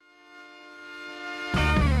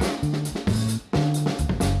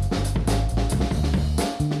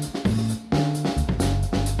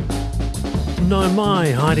No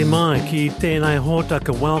mai, haere mai, ki tēnei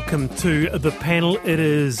hōtaka. Welcome to the panel. It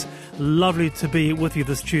is lovely to be with you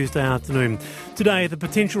this Tuesday afternoon. Today, the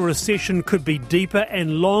potential recession could be deeper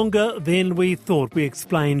and longer than we thought. We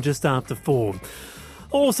explain just after 4.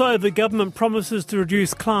 Also, the government promises to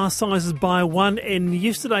reduce class sizes by 1, and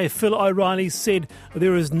yesterday Phil O'Reilly said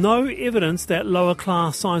there is no evidence that lower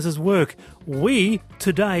class sizes work. We,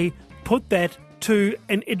 today, put that to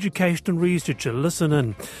an educational researcher. Listen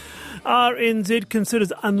in. RNZ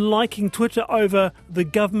considers unliking Twitter over the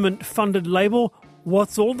government-funded label.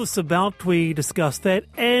 What's all this about? We discuss that.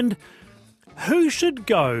 And who should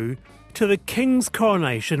go to the King's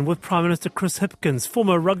coronation with Prime Minister Chris Hipkins?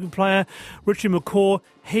 Former rugby player Richie McCaw,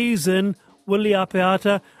 he's in. Willie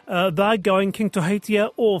Apeata, they're going. King Toheitia,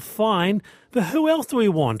 all fine. But who else do we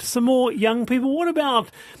want? Some more young people? What about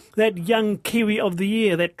that young Kiwi of the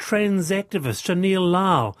year, that trans activist, Chanel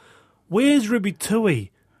Lau? Where's Ruby Tui?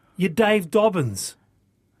 Your Dave Dobbins?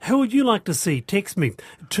 Who would you like to see? Text me,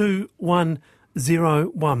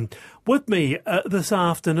 2101. With me this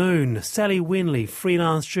afternoon, Sally Wenley,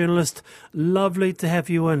 freelance journalist. Lovely to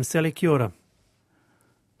have you in. Sally, kia ora.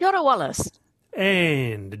 Kia ora, Wallace.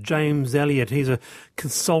 And James Elliott, he's a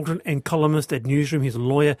consultant and columnist at Newsroom. He's a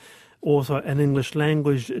lawyer, also an English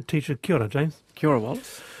language teacher. Kia ora, James. Kia ora,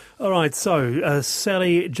 Wallace. All right, so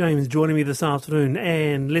Sally, James joining me this afternoon,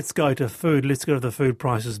 and let's go to food. Let's go to the food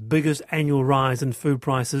prices. Biggest annual rise in food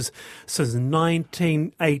prices since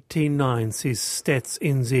 1989, says Stats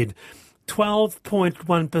NZ.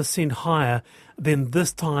 12.1% higher than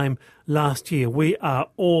this time last year. We are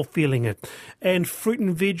all feeling it. And fruit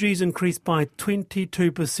and veggies increased by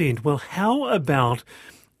 22%. Well, how about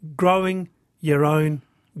growing your own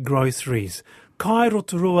groceries? Kai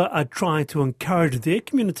Rotorua are trying to encourage their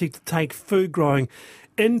community to take food growing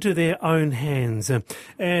into their own hands. And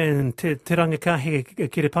Te Rangakahe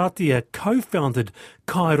Kiripati co-founded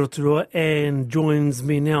Kai Rotorua and joins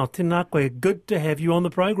me now. Tēnā koe, good to have you on the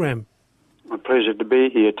program. A pleasure to be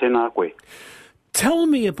here. Tēnā koe. Tell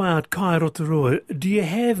me about Kai Rotorua. Do you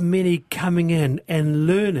have many coming in and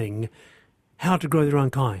learning how to grow their own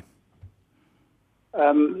kai?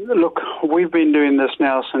 Look, we've been doing this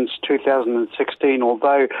now since 2016.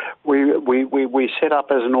 Although we set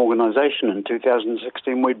up as an organisation in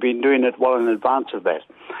 2016, we'd been doing it well in advance of that.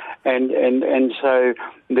 And so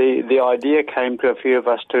the idea came to a few of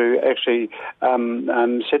us to actually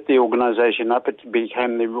set the organisation up. It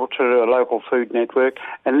became the Rotorua Local Food Network,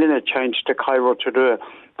 and then it changed to Kai Rotorua.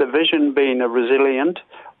 The vision being a resilient,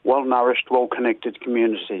 well-nourished, well-connected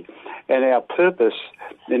community. And our purpose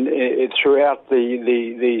throughout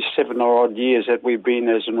the 7 or odd years that we've been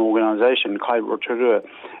as an organisation, Kai Rotorua,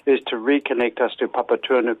 is to reconnect us to Papa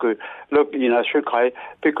Tuanuku, through Kai,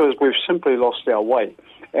 because we've simply lost our way.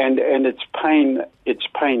 And it's paying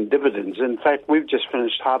dividends. In fact, we've just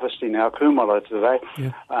finished harvesting our kumara today,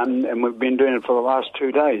 and we've been doing it for the last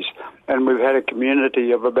 2 days. And we've had a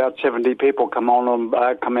community of about 70 people come out on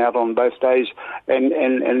both days, and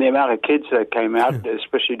the amount of kids that came out,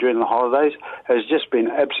 especially during the holidays, has just been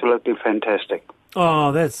absolutely fantastic.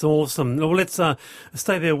 Oh, that's awesome. Well, let's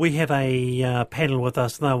stay there. We have a panel with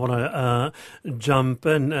us, and I want to jump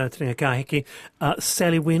in.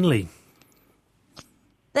 Sally Wenley.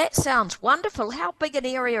 That sounds wonderful. How big an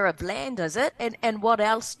area of land is it? And what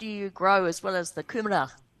else do you grow as well as the kumara?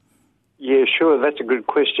 Yeah, sure. That's a good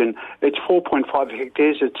question. It's 4.5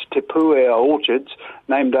 hectares. It's Te Puea Orchards,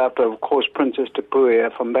 named after, of course, Princess Te Puea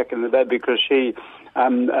from back in the day, because she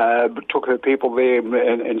took her people there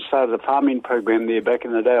and started a farming program there back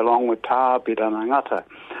in the day, along with Tāpira Ngata.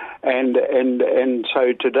 And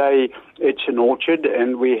so today it's an orchard,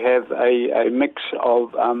 and we have a mix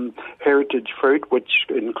of heritage fruit, which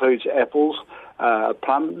includes apples,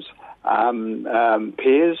 plums,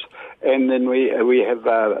 pears, and then we have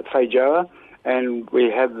feijoa, and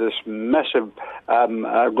we have this massive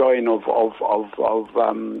growing of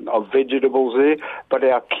vegetables there. But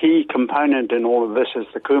our key component in all of this is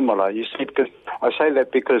the kumara. You see, because I say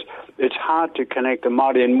that because it's hard to connect the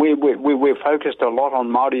Māori, and we're focused a lot on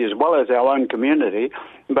Māori as well as our own community,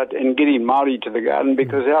 but in getting Māori to the garden,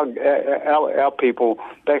 because our people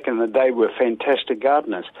back in the day were fantastic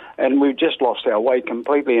gardeners, and we've just lost our way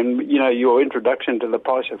completely. And your introduction to the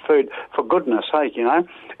price of food, for goodness sake,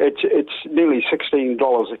 it's nearly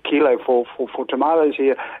 $16 a kilo for tomatoes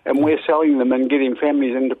here, and we're selling them and getting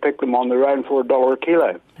families in to pick them on their own for $1 a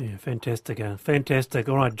kilo. Yeah, fantastic. Fantastic.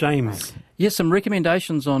 All right, James. Yes, some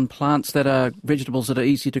recommendations on plants that are vegetables that are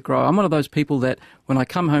easy to grow. I'm one of those people that when I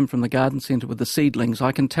come home from the garden centre with the seedlings,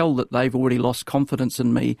 I can tell that they've already lost confidence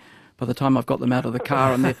in me by the time I've got them out of the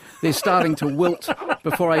car, and they're starting to wilt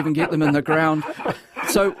before I even get them in the ground.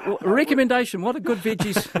 So, recommendation, what are good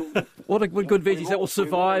veggies? What are good veggies that will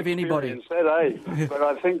survive anybody? But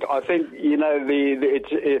I think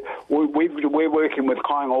we're working with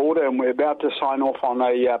Kāinga Order, and we're about to sign off on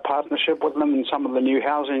a partnership with them in some of the new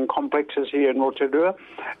housing complexes here in Rotorua.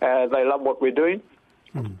 They love what we're doing.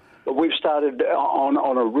 But we've started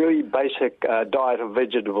on a really basic diet of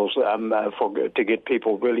vegetables to get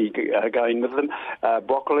people really going with them.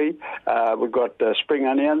 Broccoli, we've got spring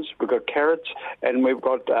onions, we've got carrots, and we've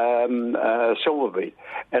got silver beet.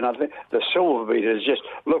 And I think the silver beet is just,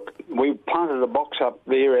 look, we planted a box up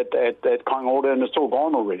there at Kāinga Order, and it's all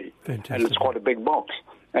gone already. Fantastic. And it's quite a big box.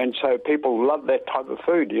 And so people love that type of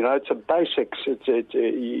food. It's a basics.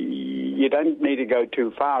 You don't need to go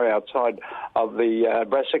too far outside of the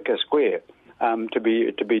Brassica Square to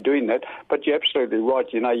be doing that. But you're absolutely right.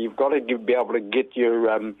 You've got to be able to get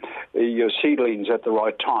your seedlings at the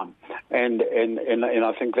right time, and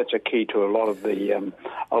I think that's a key to a lot of the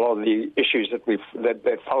issues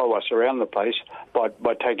that follow us around the place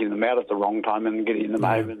by taking them out at the wrong time and getting them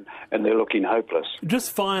home and they're looking hopeless.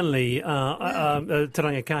 Just finally, Te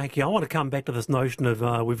Ranga Kahiki, I want to come back to this notion of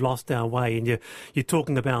we've lost our way, and you're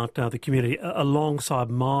talking about the community alongside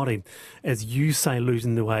Māori, as you say,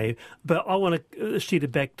 losing the way. But I want to sheet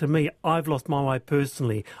it back to me. I've lost my way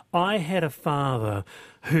personally. I had a father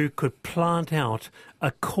who could plant out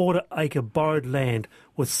a quarter-acre borrowed land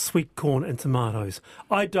with sweet corn and tomatoes.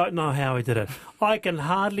 I don't know how he did it. I can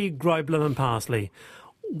hardly grow blooming parsley.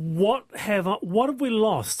 What have we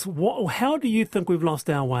lost? How do you think we've lost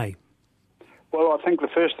our way? Well, I think the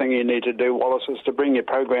first thing you need to do, Wallace, is to bring your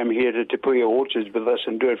program here to Te Puia Orchards with us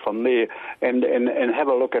and do it from there, and have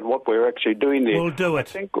a look at what we're actually doing there. We'll do it.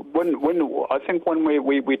 I think when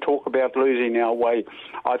we talk about losing our way,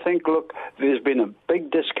 I think, look, there's been a big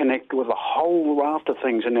disconnect with a whole raft of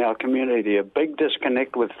things in our community. A big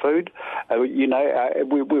disconnect with food. We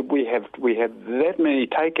have that many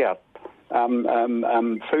takeout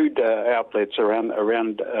food outlets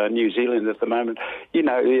around New Zealand at the moment.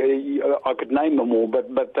 I could name them all,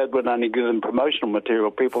 but that would only give them promotional material.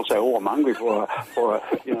 People say, "Oh, I'm hungry for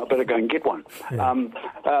I better go and get one." Yeah.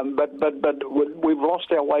 But we've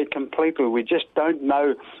lost our way completely. We just don't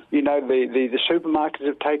know. The supermarkets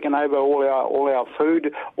have taken over all our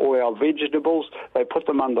food, all our vegetables. They put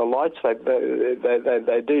them under lights.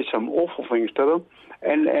 They do some awful things to them.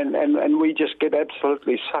 And we just get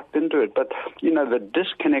absolutely sucked into it. But, the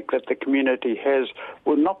disconnect that the community has,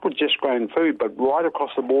 well, not with just growing food, but right across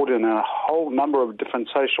the board in a whole number of different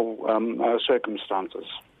social circumstances.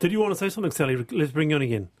 Did you want to say something, Sally? Let's bring you on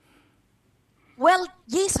again. Well,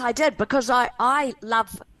 yes, I did, because I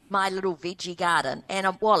love my little veggie garden. And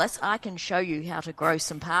Wallace, I can show you how to grow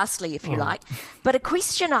some parsley if you like. But a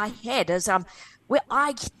question I had is... where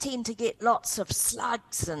I tend to get lots of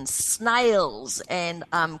slugs and snails and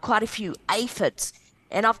quite a few aphids.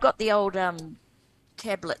 And I've got the old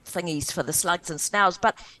tablet thingies for the slugs and snails.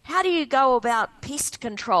 But how do you go about pest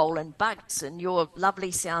control and bugs in your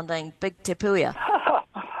lovely sounding big Te Puia?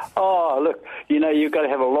 Oh, look, you've got to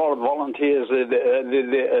have a lot of volunteers.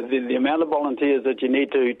 The amount of volunteers that you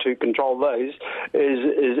need to control those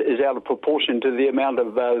is out of proportion to the amount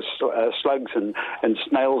of slugs and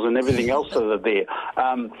snails and everything else that are there.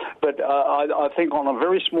 But I think on a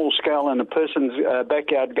very small scale in a person's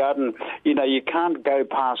backyard garden, you can't go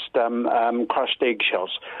past crushed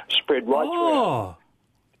eggshells spread right throughout.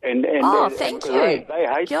 And thank you. They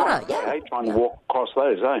hate trying to walk across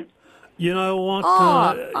those, eh? You know what?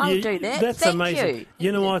 I'll do that. That's Thank amazing.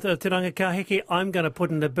 You know what, Te Ranga Kahiki, I'm going to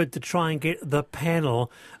put in a bid to try and get the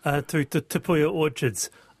panel to Te Puia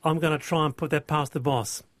Orchards. I'm going to try and put that past the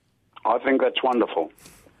boss. I think that's wonderful.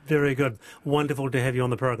 Very good. Wonderful to have you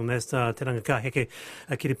on the program. That's Te Ranga Kahiki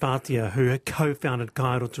Kiripatia, who co-founded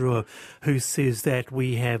Kai Rotorua, who says that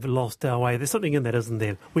we have lost our way. There's something in that, isn't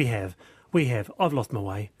there? We have. I've lost my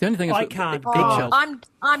way. The only thing is I can't.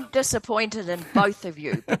 I'm disappointed in both of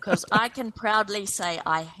you because I can proudly say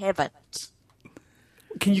I haven't.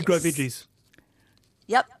 Can you grow veggies?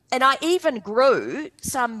 Yep. And I even grew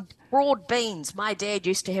some broad beans. My dad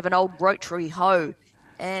used to have an old rotary hoe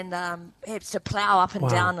and had to plough up and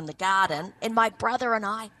down in the garden. And my brother and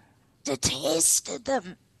I detested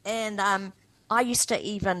them. And I used to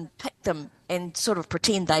even pick them and sort of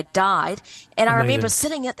pretend they died. And I remember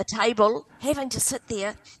sitting at the table, having to sit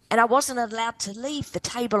there and I wasn't allowed to leave the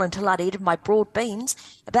table until I'd eaten my broad beans.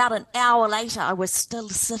 About an hour later, I was still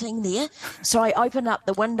sitting there, so I opened up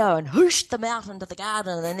the window and whooshed them out into the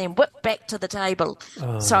garden and then whipped back to the table.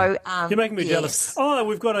 You're making me yes. jealous. Oh,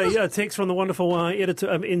 we've got a text from the wonderful editor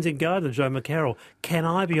of NZ Gardener, Joe McCarroll. Can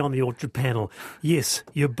I be on the orchard panel? Yes,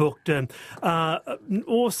 you're booked in.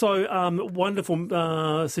 Also,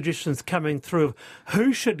 wonderful suggestions coming through.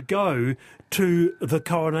 Who should go to the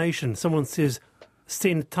coronation? Someone says,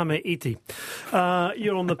 send Tame Iti.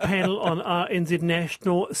 You're on the panel on NZ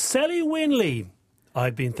National. Sally Wenley,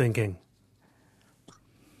 I've been thinking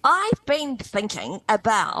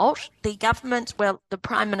about the government. Well, the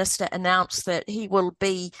Prime Minister announced that he will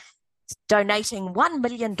be donating $1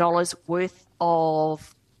 million worth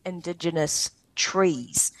of Indigenous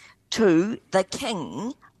trees to the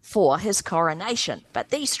King for his coronation. But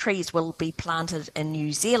these trees will be planted in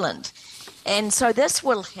New Zealand. And so this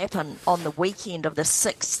will happen on the weekend of the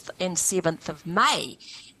 6th and 7th of May.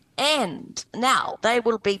 And now they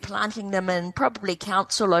will be planting them in probably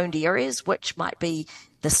council-owned areas, which might be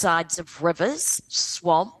the sides of rivers,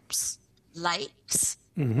 swamps, lakes,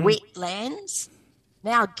 wetlands.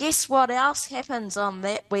 Now, guess what else happens on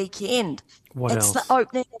that weekend? It's the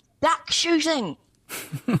opening of duck shooting.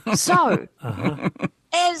 So,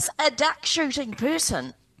 as a duck shooting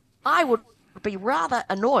person, I would be rather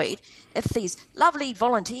annoyed if these lovely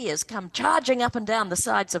volunteers come charging up and down the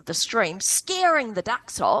sides of the stream, scaring the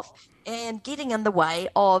ducks off and getting in the way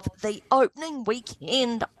of the opening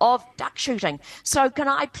weekend of duck shooting. So can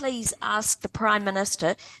I please ask the Prime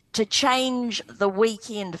Minister to change the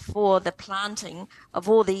weekend for the planting of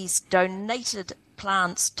all these donated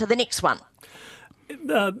plants to the next one?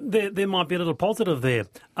 There might be a little positive there.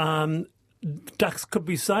 Ducks could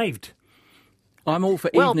be saved. I'm all for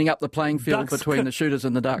evening up the playing field between the shooters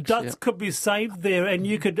and the ducks. Ducks could be saved there, and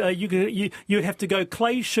you'd have to go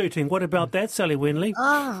clay shooting. What about that, Sally Wenley?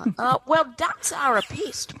 Well, ducks are a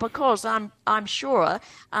pest because I'm sure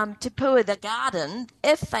Te Pua the garden,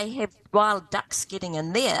 if they have wild ducks getting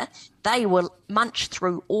in there, they will munch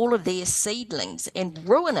through all of their seedlings and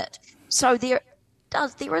ruin it. So there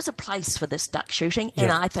is a place for this duck shooting,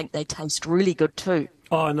 and I think they taste really good too.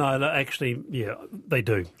 Oh, no, actually, yeah, they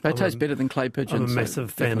do. They taste better than clay pigeons. I'm a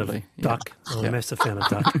massive fan of duck. Yeah. I'm a massive fan of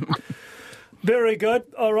duck. Very good.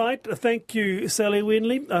 All right. Thank you, Sally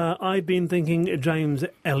Wenley. I've been thinking James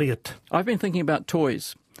Elliott. I've been thinking about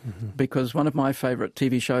toys because one of my favourite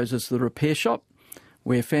TV shows is The Repair Shop,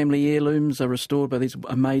 where family heirlooms are restored by these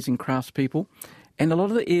amazing craftspeople. And a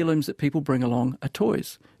lot of the heirlooms that people bring along are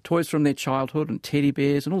toys from their childhood and teddy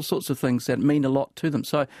bears and all sorts of things that mean a lot to them.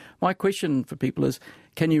 So my question for people is,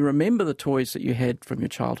 can you remember the toys that you had from your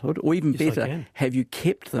childhood? Or even better, have you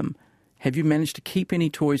kept them? Have you managed to keep any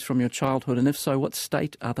toys from your childhood? And if so, what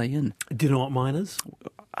state are they in? Do you know what mine is?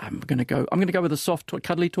 I'm going to go with a soft toy,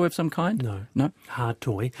 cuddly toy of some kind. No. Hard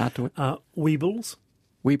toy. Weebles.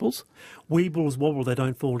 Weebles? Weebles wobble, they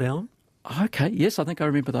don't fall down. Okay, yes, I think I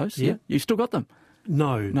remember those. Yeah. You still got them?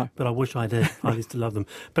 No, but I wish I did. I used to love them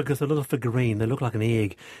because they're a little figurine. They look like an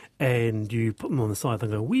egg, and you put them on the side. They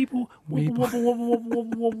go weeble, wobble, wobble, wobble,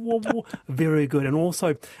 wobble, wobble, wobble. Very good. And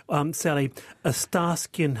also, Sally, a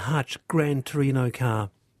Starsky and Hutch Gran Torino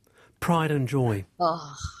car, pride and joy.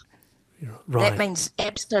 Oh, right. That means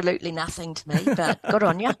absolutely nothing to me. But good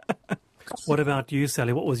on you. What about you,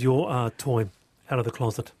 Sally? What was your toy out of the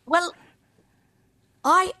closet? Well,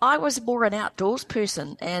 I was more an outdoors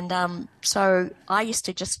person, and so I used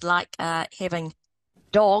to just like having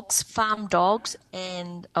dogs, farm dogs,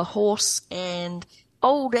 and a horse, and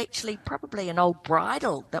probably an old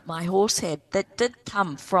bridle that my horse had that did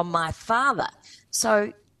come from my father.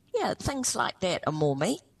 So, yeah, things like that are more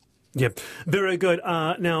me. Yep, very good.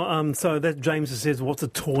 Now, so that James says, what's a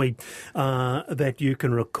toy that you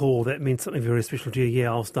can recall that means something very special to you?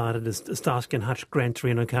 Yeah, I'll start it as Starsky and Hutch Gran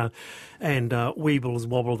Torino car, and Weebles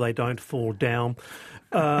wobble, they don't fall down.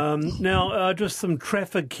 Now, just some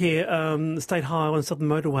traffic here. State Highway 1 Southern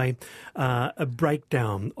Motorway, a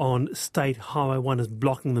breakdown on State Highway 1 is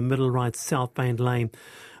blocking the middle right southbound lane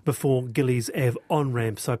before Gillies Ave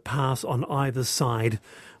on-ramp, so pass on either side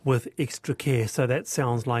with extra care. So that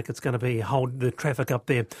sounds like it's going to be hold the traffic up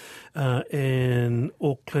there in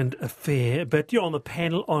Auckland Fair. But you're on the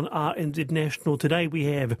panel on RNZ National. Today we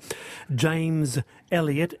have James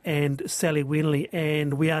Elliott and Sally Wenley,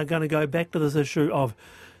 and we are going to go back to this issue of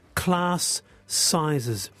class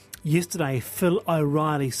sizes. Yesterday, Phil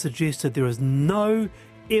O'Reilly suggested there is no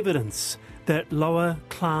evidence that lower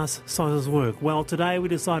class sizes work. Well, today we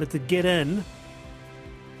decided to get in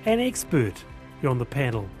an expert. You're on the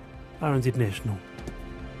panel, RNZ National.